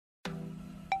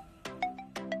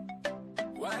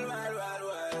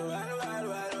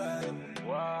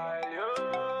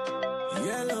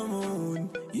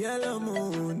Yellow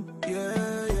moon,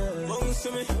 yeah, yeah. Bounce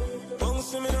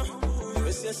to me now.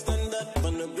 Press your stand up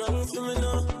on the ground for me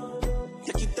now.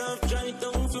 Take it off, dry it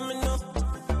down for me now.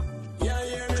 Yeah,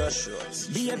 yeah. Just yours.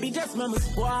 Baby, just mama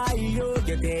spoil you.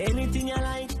 Get anything you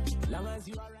like, long as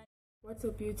you are right. What's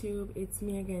up YouTube, it's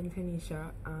me again,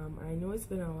 Tanisha. I know it's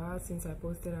been a while since I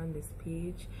posted on this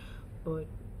page, but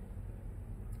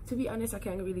to be honest, I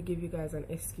can't really give you guys an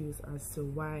excuse as to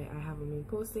why I haven't been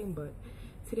posting. But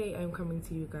today I'm coming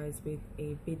to you guys with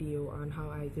a video on how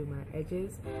I do my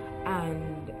edges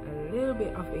and a little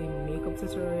bit of a makeup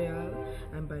tutorial.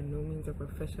 I'm by no means a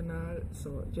professional,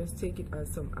 so just take it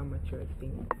as some amateur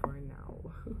thing for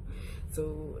now.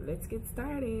 So let's get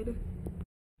started.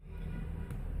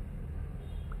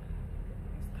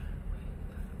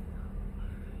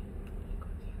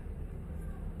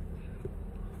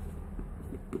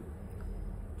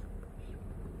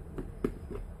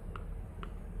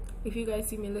 If you guys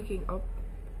see me looking up,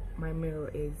 my mirror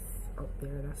is up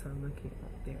there. That's how I'm looking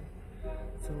up there.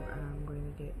 So I'm going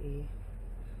to get a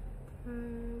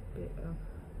bit of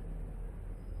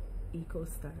Eco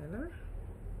Styler.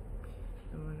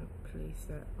 I'm going to place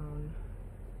that on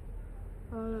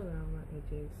all around my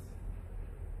edges.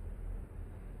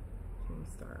 So I'm going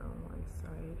to start on one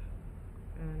side,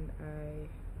 and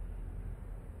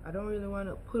I don't really want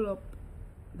to pull up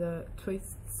the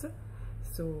twists,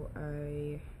 so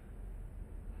I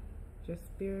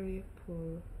just barely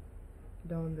pull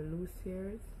down the loose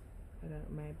hairs,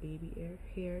 my baby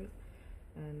hairs,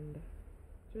 and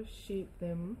just shape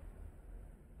them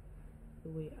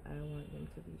the way I want them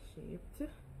to be shaped. So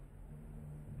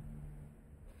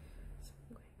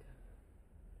I'm going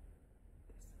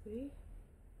this way.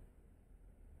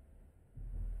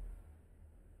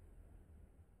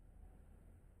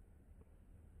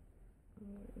 I'm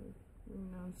going to bring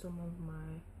down some of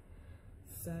my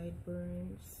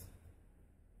sideburns.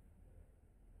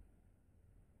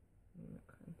 I'm going to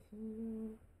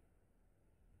continue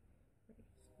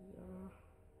right here.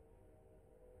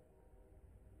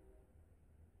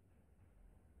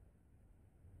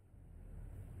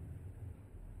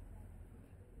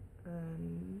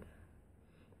 And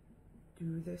do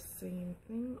the same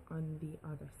thing on the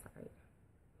other side.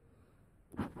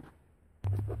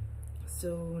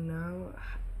 So now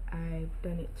I've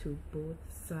done it to both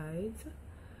sides.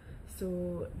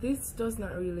 So this does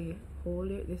not really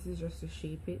hold it, this is just to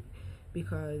shape it,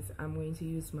 because I'm going to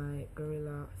use my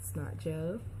Gorilla Snot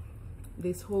Gel.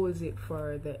 This holds it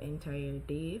for the entire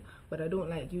day, but I don't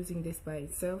like using this by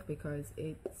itself because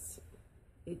it's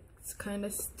kind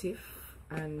of stiff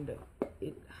and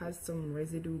it has some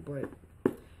residue, but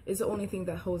it's the only thing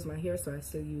that holds my hair, so I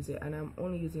still use it, and I'm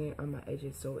only using it on my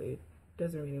edges, so it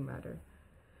doesn't really matter.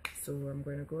 So I'm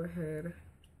going to go ahead,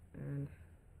 and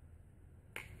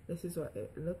this is what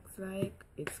it looks like.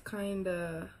 It's kind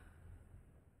of,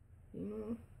 you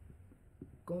know,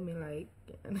 gummy like.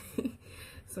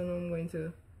 So now I'm going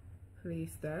to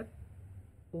place that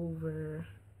over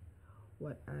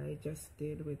what I just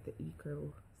did with the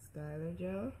Eco Styler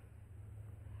Gel,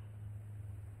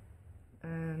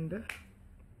 and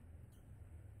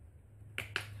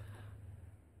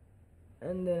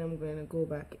then I'm going to go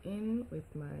back in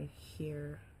with my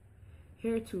hair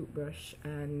toothbrush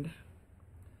and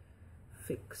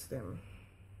fix them.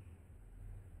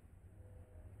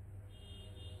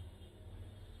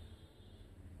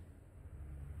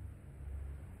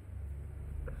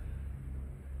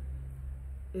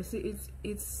 You see,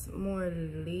 it's more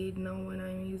laid now when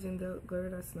I'm using the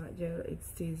Gorilla Snot Gel. It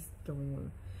stays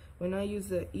down. When I use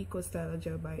the Eco Styler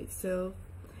Gel by itself,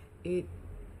 it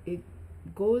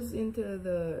goes into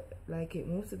the, like, it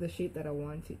moves to the shape that I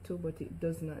want it to, but it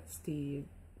does not stay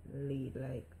laid,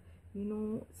 like, you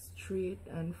know, straight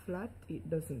and flat. It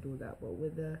doesn't do that. But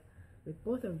with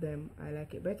both of them, I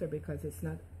like it better because it's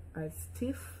not as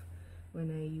stiff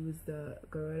when I use the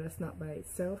Gorilla Snot by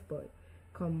itself, but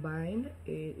combined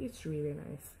it's really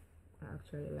nice. I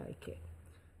actually like it.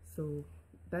 So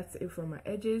that's it for my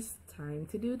edges. Time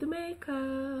to do the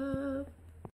makeup.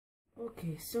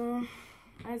 Okay, so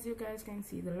as you guys can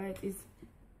see, the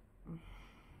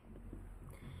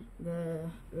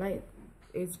light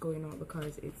is going out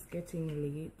because it's getting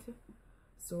late.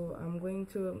 So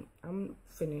I'm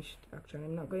finished actually.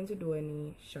 I'm not going to do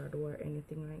any shadow or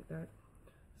anything like that,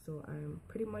 so I'm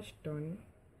pretty much done.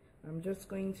 I'm just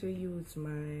going to use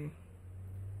my,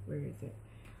 where is it,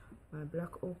 my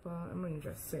Black Opal. I'm going to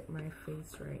just set my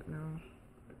face right now.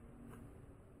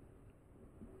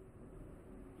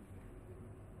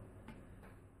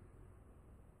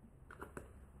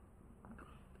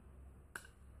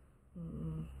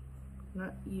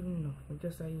 not even enough,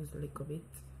 just I use a little bit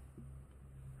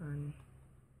and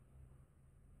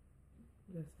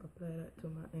just apply that to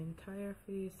my entire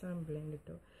face and blend it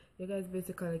out. You guys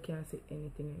basically can't see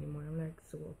anything anymore. I'm like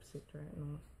so upset right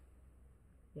now.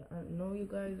 Yeah, I know you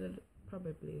guys will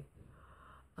probably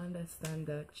understand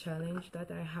the challenge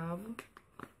that I have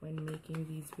when making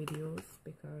these videos,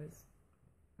 because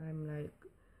I'm like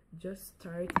just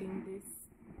starting this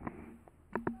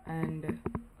and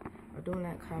I don't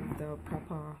like have the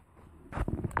proper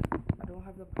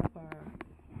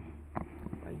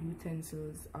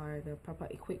utensils or the proper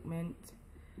equipment.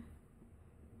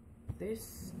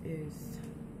 This is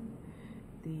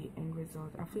the end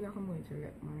result. I feel like I'm going to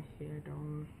let my hair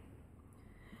down.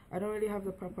 I don't really have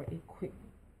the proper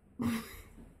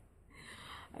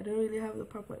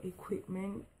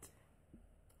equipment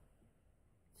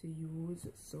to use,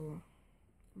 so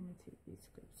I'm gonna take these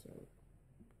clips out.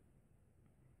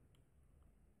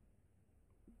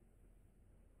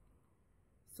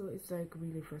 So it's like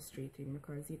really frustrating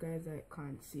because you guys like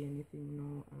can't see anything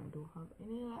now, and I don't have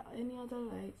any other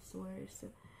light source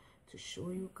to show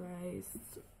you guys.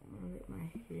 So I'm gonna let my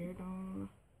hair down.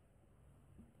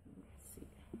 Let's see.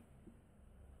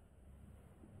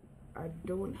 I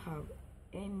don't have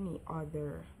any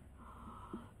other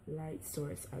light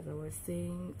source, as I was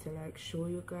saying, to like show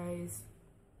you guys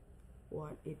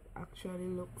what it actually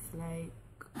looks like,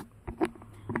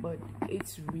 but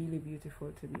it's really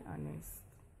beautiful, to be honest.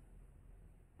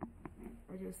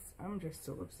 I'm just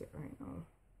so upset right now.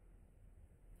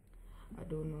 I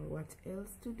don't know what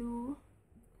else to do,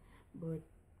 but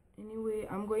anyway,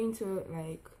 I'm going to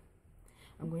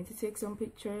take some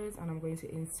pictures and I'm going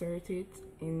to insert it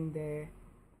in the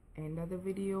end of the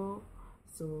video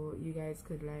so you guys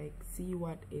could like see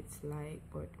what it's like.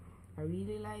 But I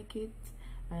really like it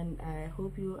and I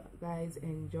hope you guys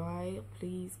enjoy.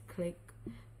 Please click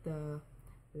the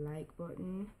like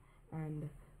button and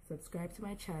subscribe to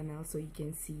my channel so you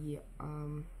can see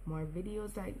more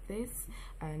videos like this,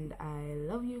 and I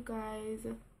love you guys.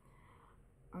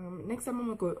 Next time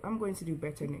I'm going to do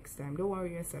better next time. Don't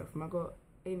worry yourself. I'm gonna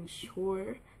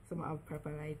ensure some of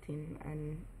proper lighting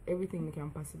and everything we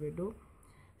can possibly do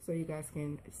so you guys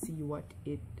can see what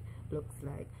it looks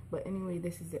like. But anyway,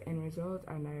 this is the end result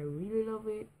and I really love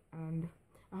it, and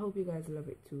I hope you guys love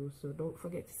it too. So don't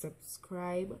forget to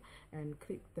subscribe and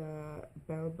click the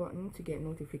bell button to get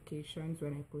notifications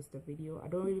when I post a video. I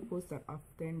don't really post that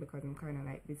often because I'm kind of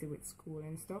like busy with school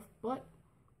and stuff, but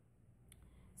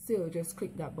still just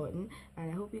click that button,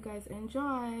 and I hope you guys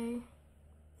enjoy.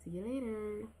 See you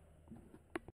later.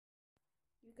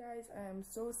 You guys, I am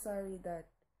so sorry that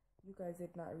you guys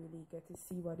did not really get to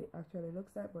see what it actually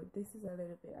looks like, but this is a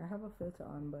little bit, I have a filter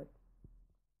on, but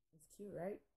it's cute,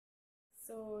 right?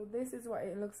 So this is what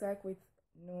it looks like with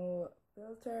no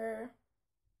filter.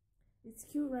 It's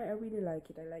cute, right? I really like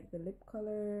it. I like the lip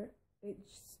color.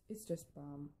 It's just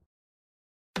bomb.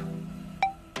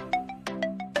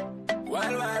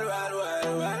 Wild, wild, wild, wild.